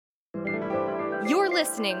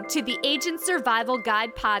listening to the Agent Survival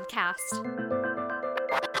Guide podcast,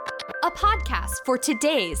 a podcast for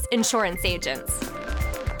today's insurance agents.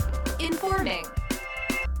 Informing,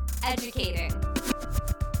 educating,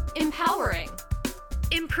 empowering,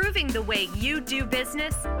 improving the way you do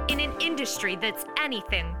business in an industry that's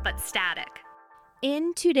anything but static.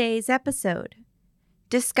 In today's episode,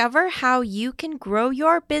 discover how you can grow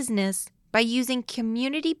your business by using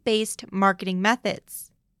community-based marketing methods.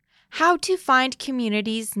 How to find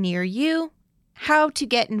communities near you, how to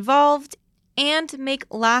get involved, and make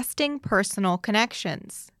lasting personal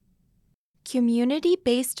connections.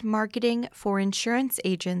 Community-based marketing for insurance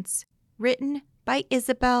agents, written by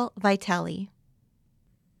Isabel Vitelli.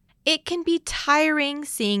 It can be tiring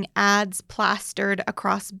seeing ads plastered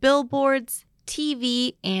across billboards,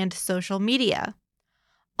 TV, and social media.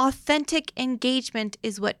 Authentic engagement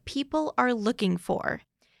is what people are looking for.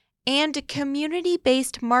 And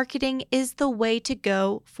community-based marketing is the way to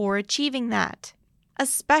go for achieving that,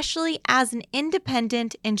 especially as an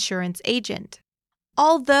independent insurance agent.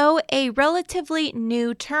 Although a relatively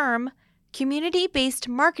new term, community-based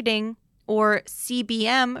marketing, or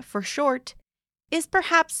CBM for short, is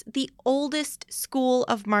perhaps the oldest school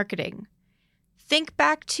of marketing. Think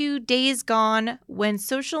back to days gone when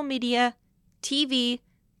social media, TV,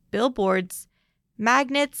 billboards,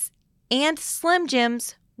 magnets, and Slim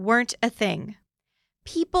Jims weren't a thing.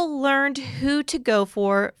 People learned who to go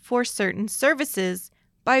for certain services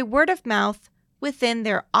by word of mouth within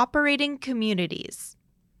their operating communities.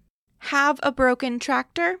 Have a broken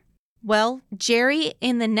tractor? Well, Jerry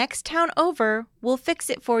in the next town over will fix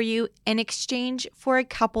it for you in exchange for a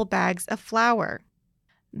couple bags of flour.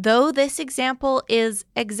 Though this example is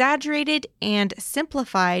exaggerated and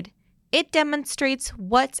simplified, it demonstrates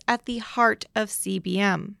what's at the heart of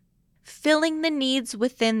CBM. Filling the needs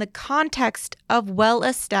within the context of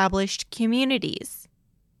well-established communities.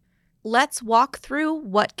 Let's walk through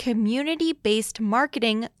what community-based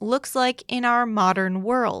marketing looks like in our modern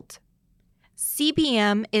world.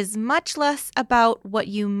 CBM is much less about what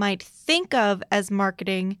you might think of as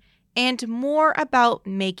marketing and more about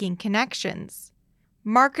making connections.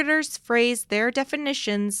 Marketers phrase their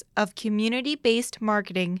definitions of community-based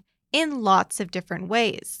marketing in lots of different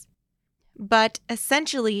ways. But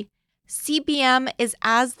essentially, CBM is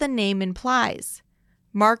as the name implies,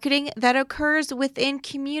 marketing that occurs within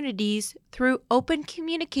communities through open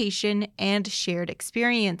communication and shared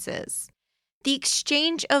experiences, the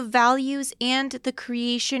exchange of values and the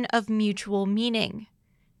creation of mutual meaning.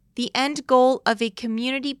 The end goal of a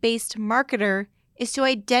community-based marketer is to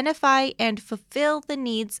identify and fulfill the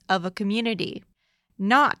needs of a community,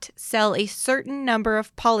 not sell a certain number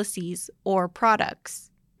of policies or products.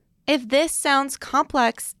 If this sounds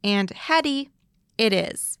complex and heady, it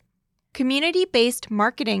is. Community-based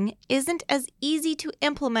marketing isn't as easy to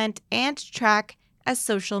implement and track as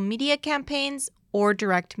social media campaigns or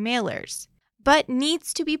direct mailers, but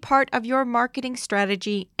needs to be part of your marketing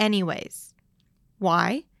strategy anyways.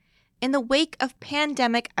 Why? In the wake of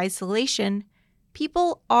pandemic isolation,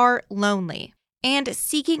 people are lonely and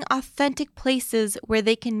seeking authentic places where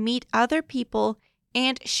they can meet other people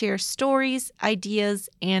and share stories, ideas,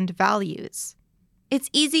 and values. It's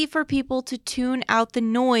easy for people to tune out the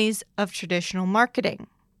noise of traditional marketing.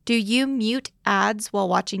 Do you mute ads while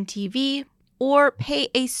watching TV or pay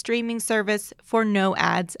a streaming service for no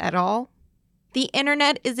ads at all? The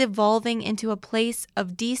internet is evolving into a place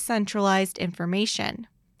of decentralized information,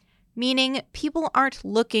 meaning people aren't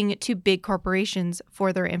looking to big corporations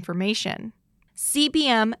for their information.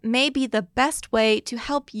 CBM may be the best way to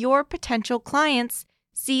help your potential clients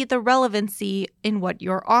see the relevancy in what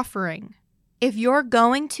you're offering. If you're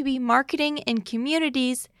going to be marketing in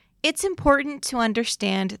communities, it's important to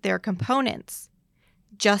understand their components.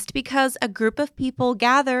 Just because a group of people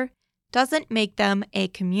gather doesn't make them a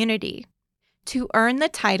community. To earn the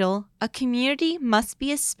title, a community must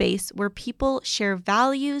be a space where people share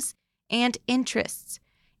values and interests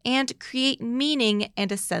and create meaning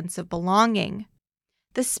and a sense of belonging.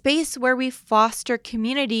 The space where we foster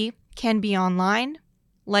community can be online,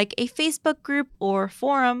 like a Facebook group or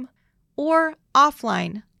forum, or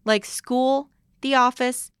offline, like school, the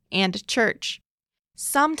office, and church.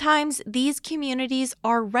 Sometimes these communities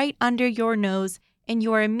are right under your nose in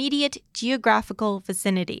your immediate geographical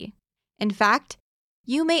vicinity. In fact,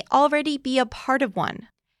 you may already be a part of one.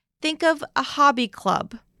 Think of a hobby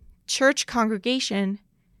club, church congregation,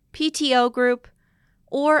 PTO group,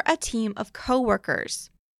 or a team of coworkers.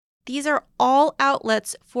 These are all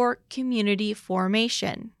outlets for community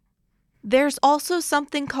formation. There's also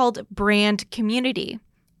something called brand community.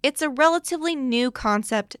 It's a relatively new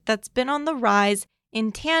concept that's been on the rise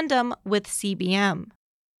in tandem with CBM.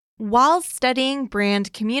 While studying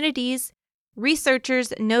brand communities,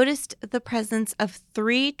 researchers noticed the presence of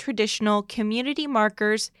 3 traditional community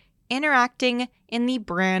markers interacting in the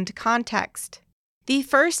brand context. The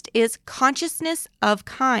first is consciousness of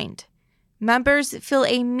kind. Members feel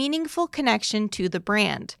a meaningful connection to the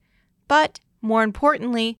brand, but more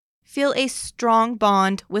importantly, feel a strong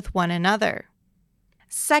bond with one another.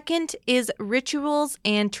 Second is rituals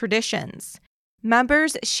and traditions.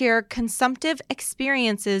 Members share consumptive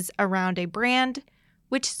experiences around a brand,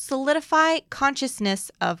 which solidify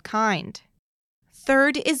consciousness of kind.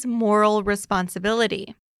 Third is moral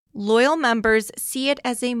responsibility. Loyal members see it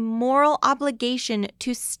as a moral obligation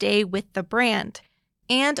to stay with the brand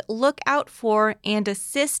and look out for and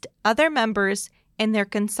assist other members in their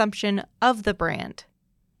consumption of the brand.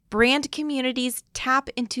 Brand communities tap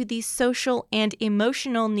into the social and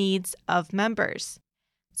emotional needs of members,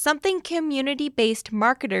 something community-based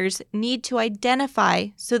marketers need to identify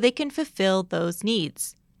so they can fulfill those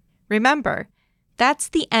needs. Remember, that's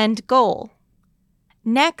the end goal.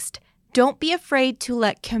 Next, don't be afraid to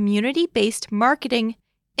let community-based marketing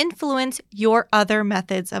influence your other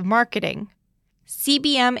methods of marketing.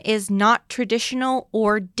 CBM is not traditional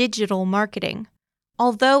or digital marketing,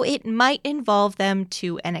 although it might involve them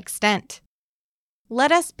to an extent.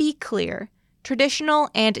 Let us be clear, traditional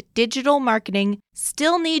and digital marketing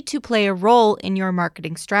still need to play a role in your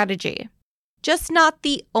marketing strategy, just not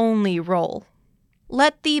the only role.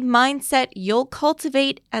 Let the mindset you'll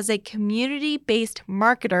cultivate as a community-based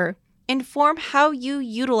marketer inform how you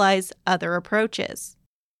utilize other approaches.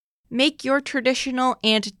 Make your traditional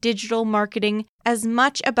and digital marketing as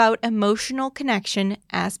much about emotional connection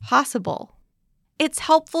as possible. It's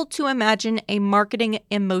helpful to imagine a marketing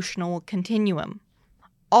emotional continuum.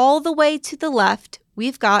 All the way to the left,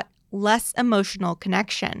 we've got less emotional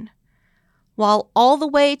connection, while all the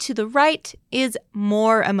way to the right is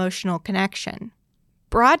more emotional connection.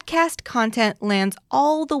 Broadcast content lands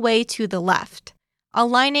all the way to the left,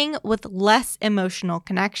 aligning with less emotional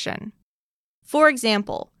connection. For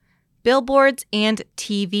example, billboards and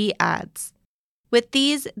TV ads. With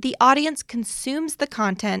these, the audience consumes the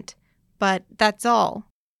content, but that's all.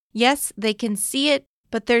 Yes, they can see it,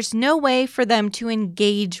 but there's no way for them to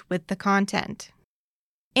engage with the content.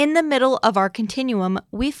 In the middle of our continuum,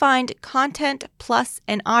 we find content plus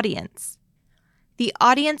an audience. The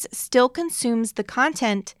audience still consumes the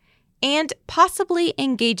content and possibly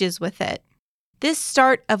engages with it. This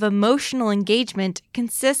start of emotional engagement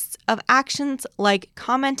consists of actions like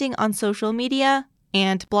commenting on social media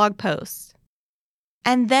and blog posts.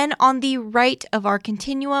 And then on the right of our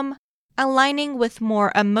continuum, aligning with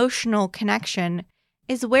more emotional connection,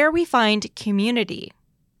 is where we find community.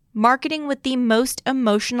 Marketing with the most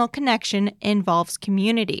emotional connection involves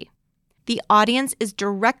community. The audience is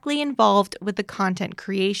directly involved with the content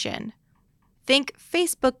creation. Think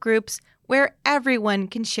Facebook groups where everyone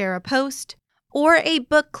can share a post, or a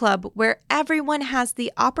book club where everyone has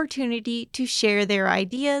the opportunity to share their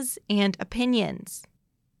ideas and opinions.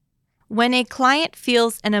 When a client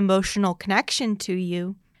feels an emotional connection to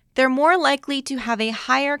you, they're more likely to have a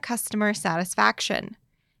higher customer satisfaction,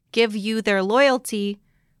 give you their loyalty,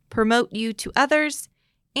 promote you to others,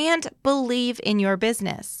 and believe in your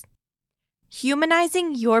business.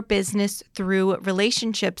 Humanizing your business through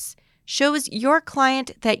relationships shows your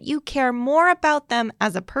client that you care more about them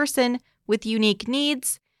as a person with unique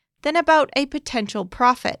needs than about a potential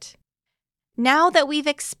profit. Now that we've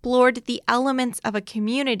explored the elements of a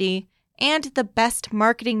community and the best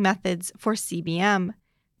marketing methods for CBM,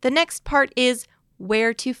 the next part is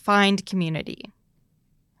where to find community.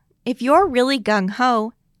 If you're really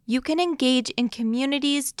gung-ho, you can engage in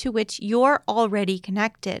communities to which you're already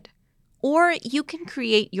connected, or you can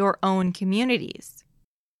create your own communities.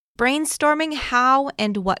 Brainstorming how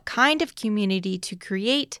and what kind of community to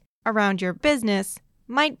create around your business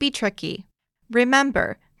might be tricky.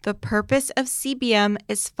 Remember, the purpose of CBM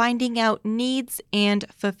is finding out needs and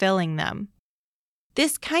fulfilling them.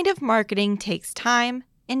 This kind of marketing takes time,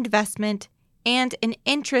 investment, and an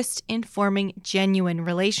interest in forming genuine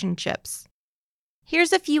relationships.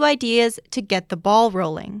 Here's a few ideas to get the ball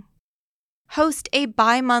rolling. Host a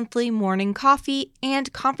bi-monthly morning coffee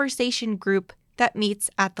and conversation group that meets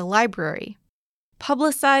at the library.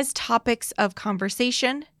 Publicize topics of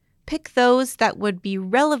conversation. Pick those that would be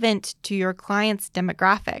relevant to your client's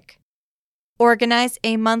demographic. Organize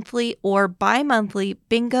a monthly or bi-monthly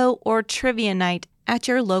bingo or trivia night at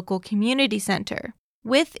your local community center,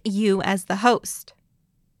 with you as the host.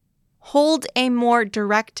 Hold a more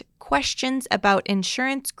direct questions about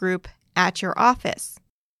insurance group at your office.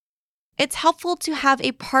 It's helpful to have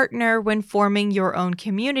a partner when forming your own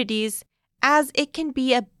communities, as it can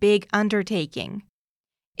be a big undertaking.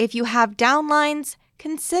 If you have downlines,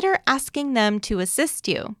 consider asking them to assist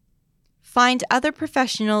you. Find other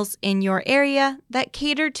professionals in your area that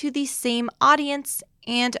cater to the same audience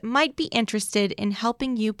and might be interested in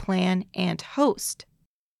helping you plan and host.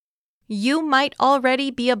 You might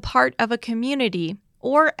already be a part of a community,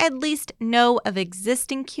 or at least know of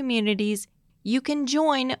existing communities you can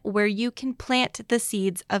join where you can plant the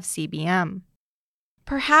seeds of CBM.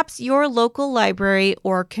 Perhaps your local library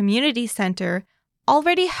or community center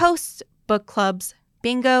already hosts book clubs,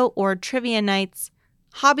 bingo or trivia nights,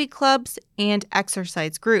 hobby clubs, and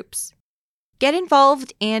exercise groups. Get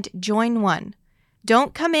involved and join one.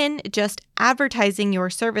 Don't come in just advertising your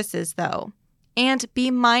services, though, and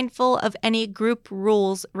be mindful of any group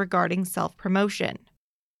rules regarding self-promotion.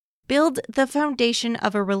 Build the foundation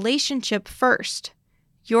of a relationship first.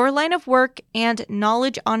 Your line of work and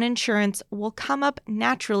knowledge on insurance will come up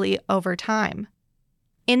naturally over time.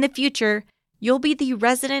 In the future, you'll be the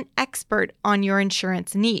resident expert on your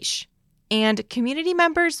insurance niche, and community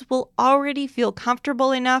members will already feel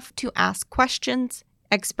comfortable enough to ask questions,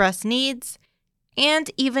 express needs,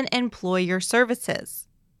 and even employ your services.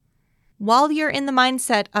 While you're in the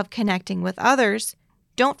mindset of connecting with others,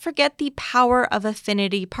 don't forget the power of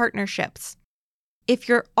affinity partnerships. If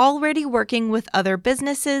you're already working with other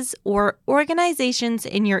businesses or organizations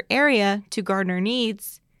in your area to garner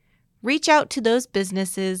needs, reach out to those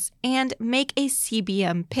businesses and make a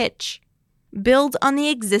CBM pitch. Build on the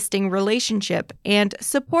existing relationship and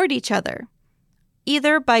support each other,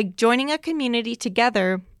 either by joining a community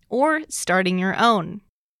together or starting your own.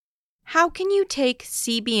 How can you take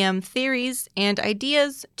CBM theories and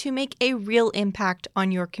ideas to make a real impact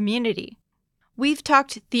on your community? We've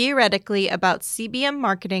talked theoretically about CBM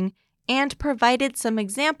marketing and provided some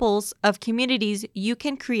examples of communities you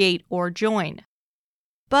can create or join.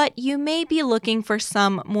 But you may be looking for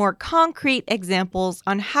some more concrete examples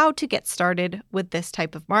on how to get started with this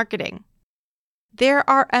type of marketing. There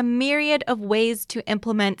are a myriad of ways to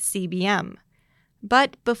implement CBM,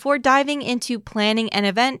 but before diving into planning an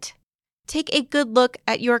event, take a good look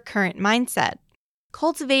at your current mindset.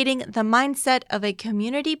 Cultivating the mindset of a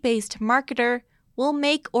community-based marketer will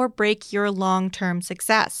make or break your long-term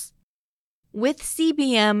success. With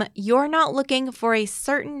CBM, you're not looking for a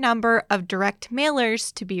certain number of direct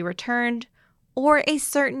mailers to be returned or a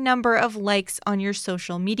certain number of likes on your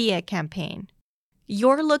social media campaign.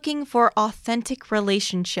 You're looking for authentic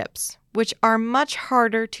relationships, which are much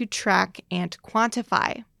harder to track and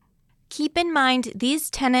quantify. Keep in mind these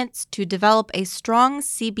tenets to develop a strong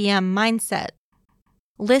CBM mindset.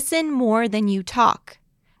 Listen more than you talk.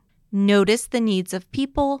 Notice the needs of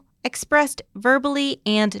people, expressed verbally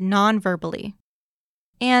and non-verbally.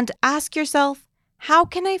 And ask yourself, how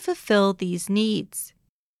can I fulfill these needs?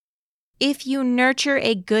 If you nurture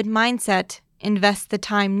a good mindset, invest the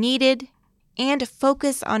time needed, and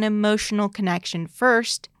focus on emotional connection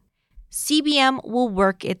first, CBM will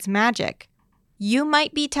work its magic. You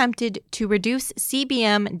might be tempted to reduce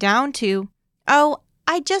CBM down to,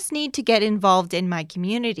 I just need to get involved in my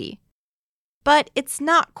community. But it's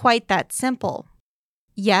not quite that simple.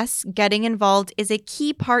 Yes, getting involved is a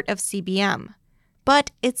key part of CBM,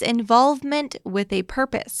 but it's involvement with a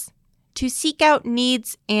purpose, to seek out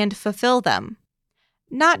needs and fulfill them,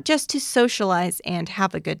 not just to socialize and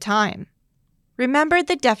have a good time. Remember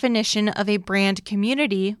the definition of a brand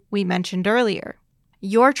community we mentioned earlier.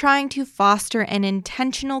 You're trying to foster an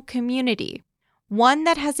intentional community, one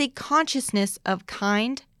that has a consciousness of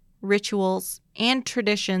kind, rituals, and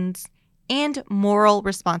traditions, and moral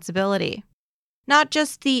responsibility. Not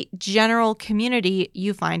just the general community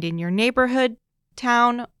you find in your neighborhood,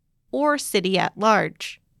 town, or city at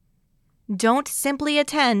large. Don't simply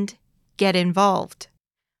attend, get involved.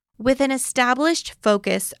 With an established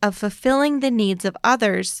focus of fulfilling the needs of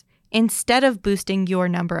others instead of boosting your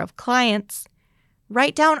number of clients,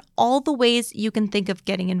 write down all the ways you can think of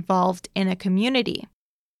getting involved in a community.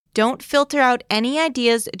 Don't filter out any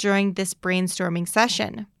ideas during this brainstorming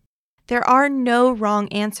session. There are no wrong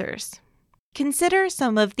answers. Consider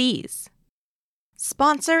some of these.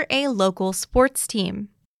 Sponsor a local sports team.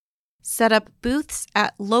 Set up booths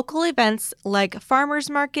at local events like farmers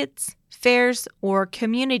markets, fairs, or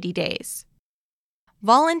community days.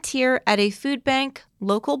 Volunteer at a food bank,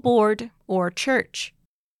 local board, or church.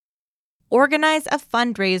 Organize a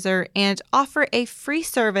fundraiser and offer a free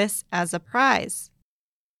service as a prize.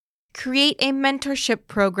 Create a mentorship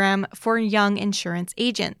program for young insurance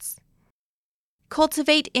agents.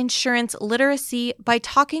 Cultivate insurance literacy by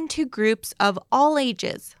talking to groups of all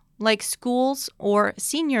ages, like schools or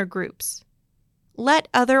senior groups. Let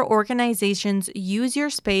other organizations use your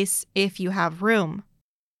space if you have room.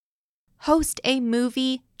 Host a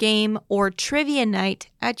movie, game, or trivia night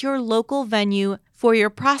at your local venue for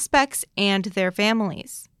your prospects and their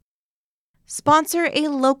families. Sponsor a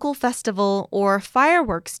local festival or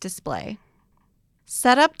fireworks display.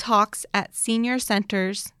 Set up talks at senior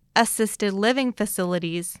centers, assisted living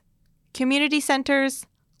facilities, community centers,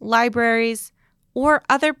 libraries, or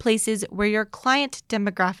other places where your client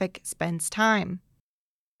demographic spends time.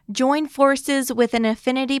 Join forces with an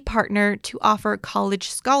affinity partner to offer college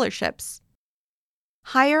scholarships.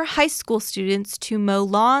 Hire high school students to mow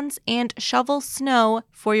lawns and shovel snow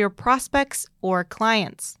for your prospects or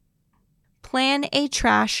clients. Plan a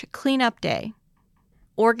trash cleanup day.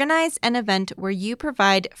 Organize an event where you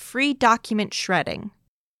provide free document shredding.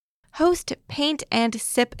 Host paint and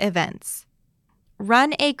sip events.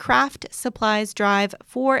 Run a craft supplies drive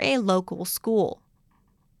for a local school.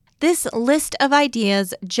 This list of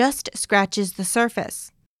ideas just scratches the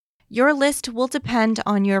surface. Your list will depend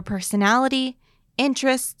on your personality,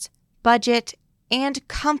 interests, budget, and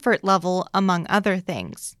comfort level, among other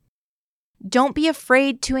things. Don't be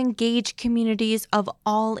afraid to engage communities of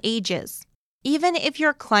all ages, even if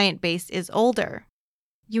your client base is older.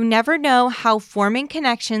 You never know how forming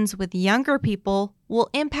connections with younger people will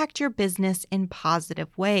impact your business in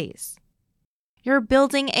positive ways. You're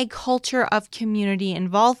building a culture of community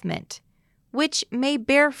involvement, which may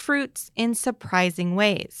bear fruits in surprising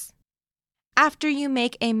ways. After you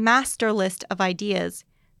make a master list of ideas,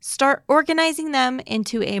 start organizing them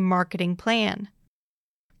into a marketing plan.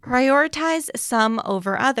 Prioritize some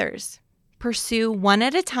over others. Pursue one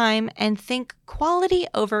at a time and think quality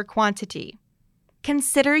over quantity.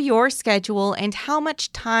 Consider your schedule and how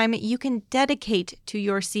much time you can dedicate to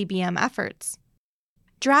your CBM efforts.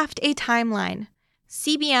 Draft a timeline.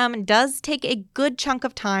 CBM does take a good chunk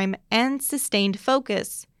of time and sustained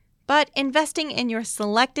focus, but investing in your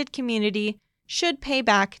selected community should pay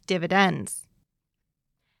back dividends.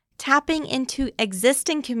 Tapping into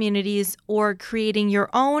existing communities or creating your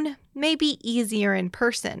own may be easier in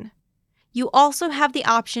person. You also have the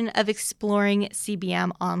option of exploring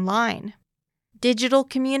CBM online. Digital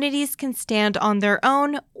communities can stand on their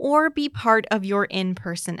own or be part of your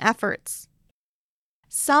in-person efforts.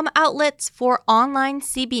 Some outlets for online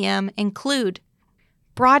CBM include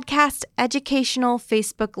broadcast educational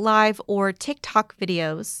Facebook Live or TikTok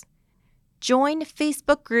videos, join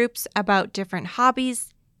Facebook groups about different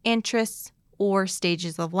hobbies, interests, or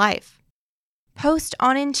stages of life, post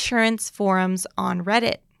on insurance forums on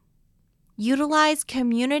Reddit, utilize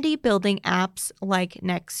community building apps like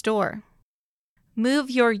Nextdoor.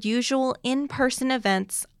 Move your usual in-person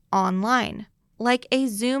events online, like a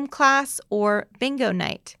Zoom class or bingo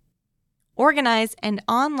night. Organize an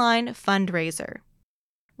online fundraiser.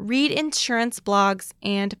 Read insurance blogs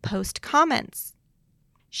and post comments.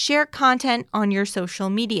 Share content on your social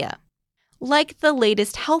media, like the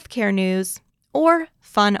latest healthcare news or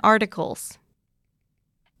fun articles.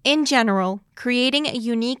 In general, creating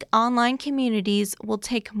unique online communities will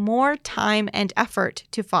take more time and effort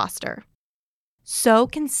to foster. So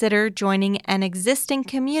consider joining an existing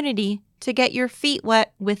community to get your feet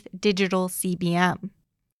wet with digital CBM.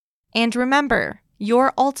 And remember,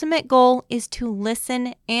 your ultimate goal is to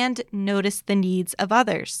listen and notice the needs of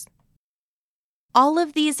others. All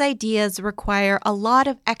of these ideas require a lot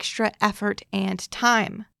of extra effort and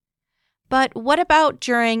time. But what about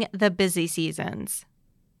during the busy seasons?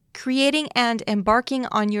 Creating and embarking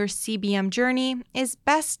on your CBM journey is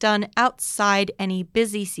best done outside any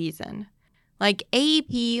busy season, like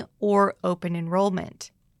AEP or open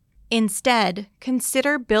enrollment. Instead,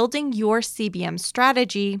 consider building your CBM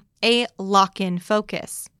strategy a lock-in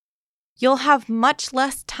focus. You'll have much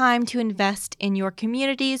less time to invest in your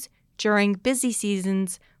communities during busy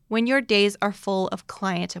seasons when your days are full of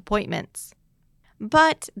client appointments.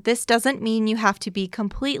 But this doesn't mean you have to be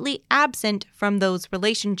completely absent from those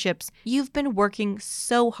relationships you've been working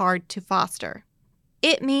so hard to foster.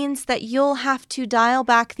 It means that you'll have to dial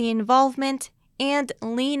back the involvement and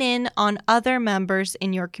lean in on other members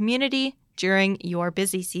in your community during your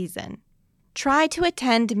busy season. Try to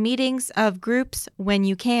attend meetings of groups when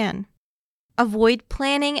you can. Avoid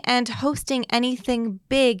planning and hosting anything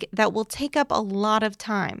big that will take up a lot of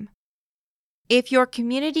time. If your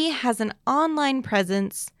community has an online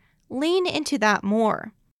presence, lean into that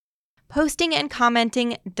more. Posting and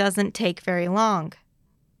commenting doesn't take very long.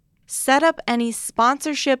 Set up any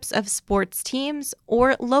sponsorships of sports teams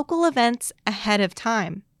or local events ahead of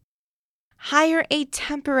time. hire a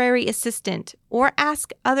temporary assistant, or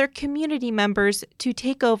ask other community members to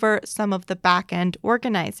take over some of the back-end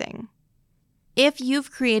organizing. If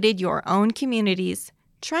you've created your own communities,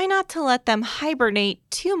 try not to let them hibernate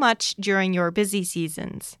too much during your busy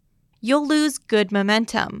seasons. You'll lose good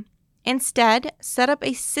momentum. Instead, set up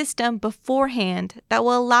a system beforehand that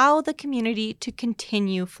will allow the community to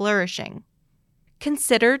continue flourishing.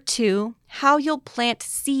 Consider, too, how you'll plant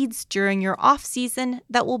seeds during your off-season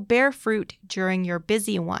that will bear fruit during your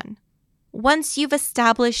busy one. Once you've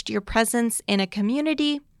established your presence in a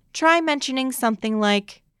community, try mentioning something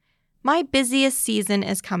like, "My busiest season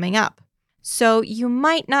is coming up, so you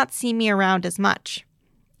might not see me around as much.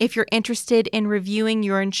 If you're interested in reviewing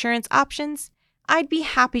your insurance options, I'd be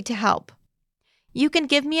happy to help. You can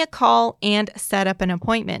give me a call and set up an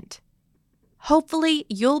appointment." Hopefully,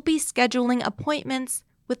 you'll be scheduling appointments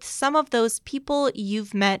with some of those people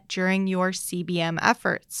you've met during your CBM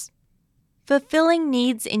efforts. Fulfilling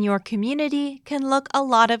needs in your community can look a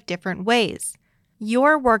lot of different ways.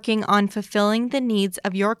 You're working on fulfilling the needs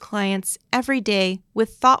of your clients every day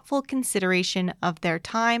with thoughtful consideration of their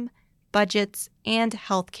time, budgets, and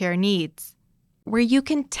healthcare needs, where you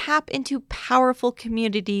can tap into powerful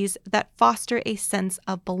communities that foster a sense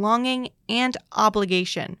of belonging and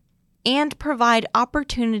obligation, and provide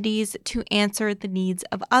opportunities to answer the needs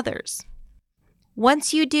of others.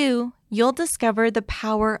 Once you do, you'll discover the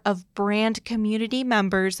power of brand community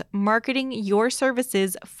members marketing your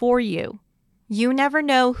services for you. You never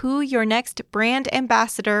know who your next brand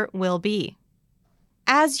ambassador will be.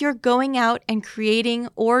 As you're going out and creating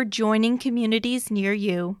or joining communities near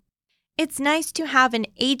you, it's nice to have an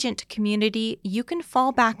agent community you can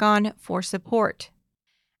fall back on for support.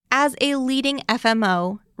 As a leading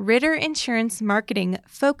FMO, Ritter Insurance Marketing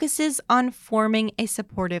focuses on forming a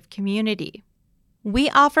supportive community. We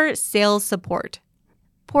offer sales support,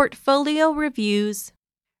 portfolio reviews,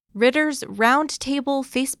 Ritter's Roundtable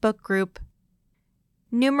Facebook group,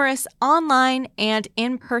 numerous online and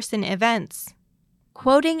in-person events,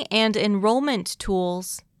 quoting and enrollment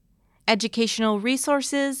tools, educational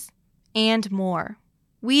resources, and more.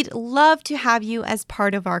 We'd love to have you as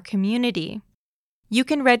part of our community. You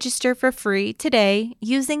can register for free today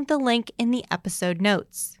using the link in the episode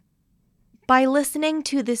notes. By listening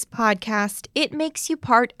to this podcast, it makes you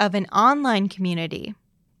part of an online community.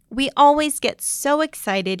 We always get so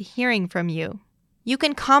excited hearing from you. You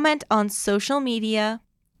can comment on social media,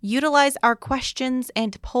 utilize our questions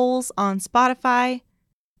and polls on Spotify,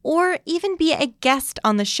 or even be a guest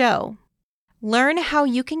on the show. Learn how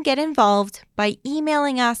you can get involved by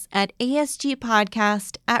emailing us at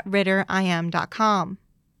asgpodcast@ritterim.com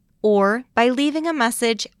or by leaving a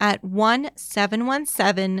message at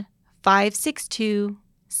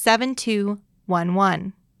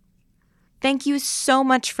 1-717-562-7211. Thank you so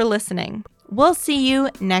much for listening. We'll see you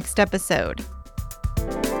next episode.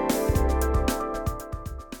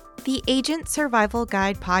 The Agent Survival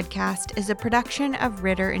Guide podcast is a production of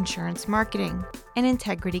Ritter Insurance Marketing, an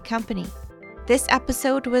integrity company. This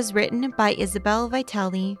episode was written by Isabel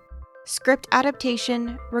Vitelli, script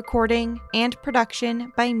adaptation, recording, and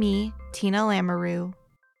production by me, Tina Lamoureux.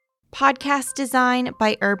 Podcast design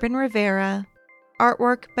by Urban Rivera,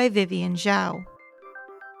 artwork by Vivian Zhao.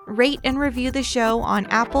 Rate and review the show on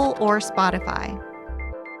Apple or Spotify.